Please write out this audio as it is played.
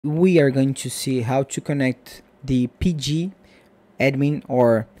We are going to see how to connect the pgAdmin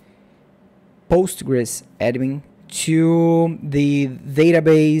or PostgreSQL to the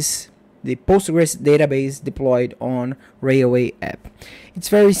database, the Postgres database deployed on Railway.app. It's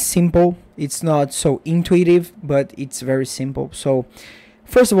very simple. It's not so intuitive, but it's very simple. So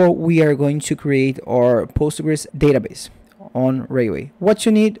first of all, we are going to create our Postgres database on Railway. What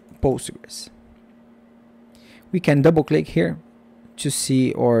you need? Postgres. We can double click here to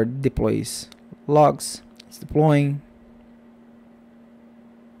see our deploys logs. It's deploying.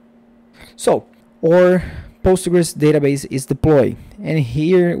 So our Postgres database is deployed, and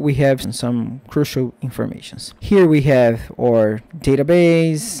here we have some crucial informations. Here we have our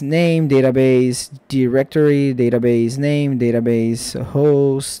database name, database directory, database name, database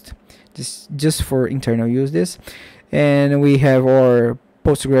host, just for internal use this, and we have our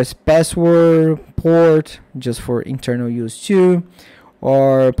Postgres password, port, just for internal use too,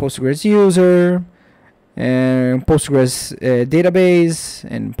 or Postgres user, and Postgres database,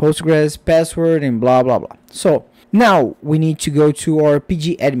 and Postgres password, and blah blah blah. So now we need to go to our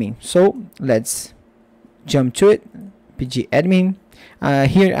pgAdmin. So let's jump to it. pgAdmin.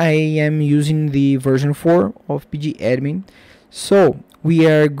 Here I am using the version 4 of pgAdmin. So we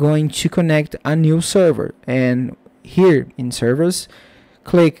are going to connect a new server, and here in servers,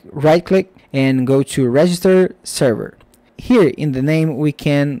 right click and go to register server. Here in the name we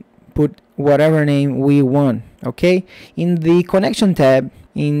can put whatever name we want. Okay, in the connection tab,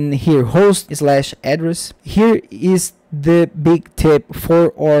 in here host/address, here is the big tip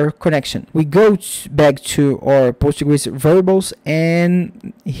for our connection. We go back to our Postgres variables,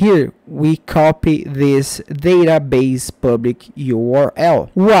 and here we copy this database public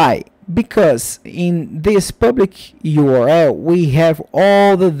URL. Why? Because in this public URL we have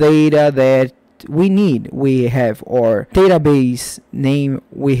all the data that we need. We have our database name,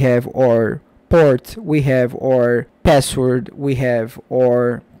 we have our port, we have our password, we have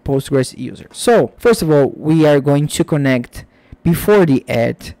our Postgres user. So first of all, we are going to connect. Before the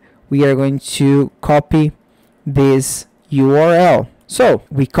add, we are going to copy this URL. So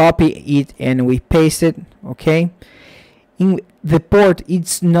we copy it and we paste it. Okay, in the port,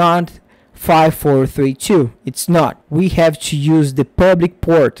 it's not 5432. It's not. We have to use the public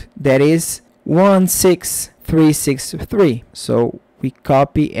port, that is 16363. So we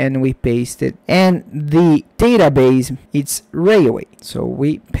copy and we paste it, and the database, it's Railway, so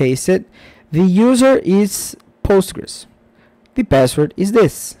we paste it. The user is Postgres, the password is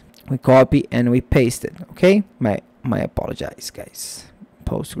this. We copy and we paste it. Okay, my apologize guys,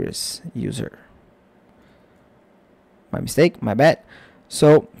 Postgres user, my mistake, my bad.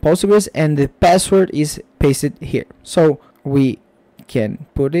 So Postgres, and the password is pasted here. So we can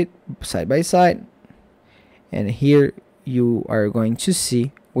put it side by side, and here you are going to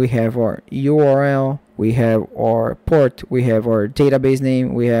see we have our URL, we have our port, we have our database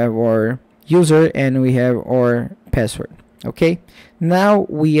name, we have our user, and we have our password. Okay, now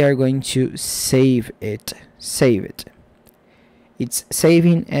we are going to save it. It's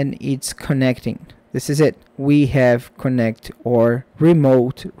saving and it's connecting. This is it. We have connect our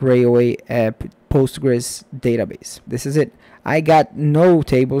remote Railway app Postgres database. This is it. I got no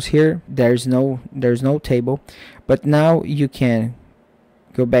tables here. There's no table, but now you can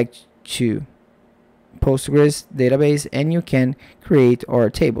go back to Postgres database and you can create our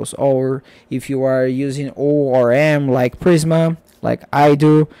tables. Or if you are using ORM like Prisma, like I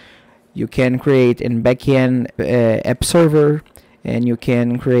do, you can create a backend app server, and you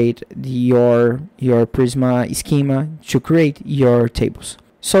can create your Prisma schema to create your tables.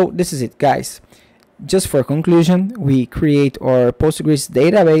 So this is it, guys. Just for conclusion, we create our Postgres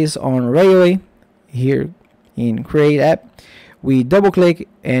database on Railway. Here in create app, we double click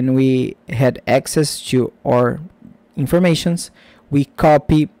and we had access to our informations. We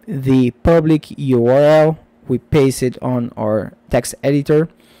copy the public URL, we paste it on our text editor.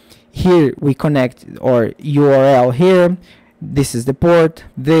 Here we connect our URL here. This is the port,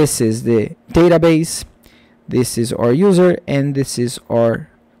 this is the database, this is our user, and this is our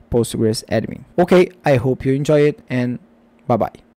PostgreSQL. Okay, I hope you enjoy it, and bye bye.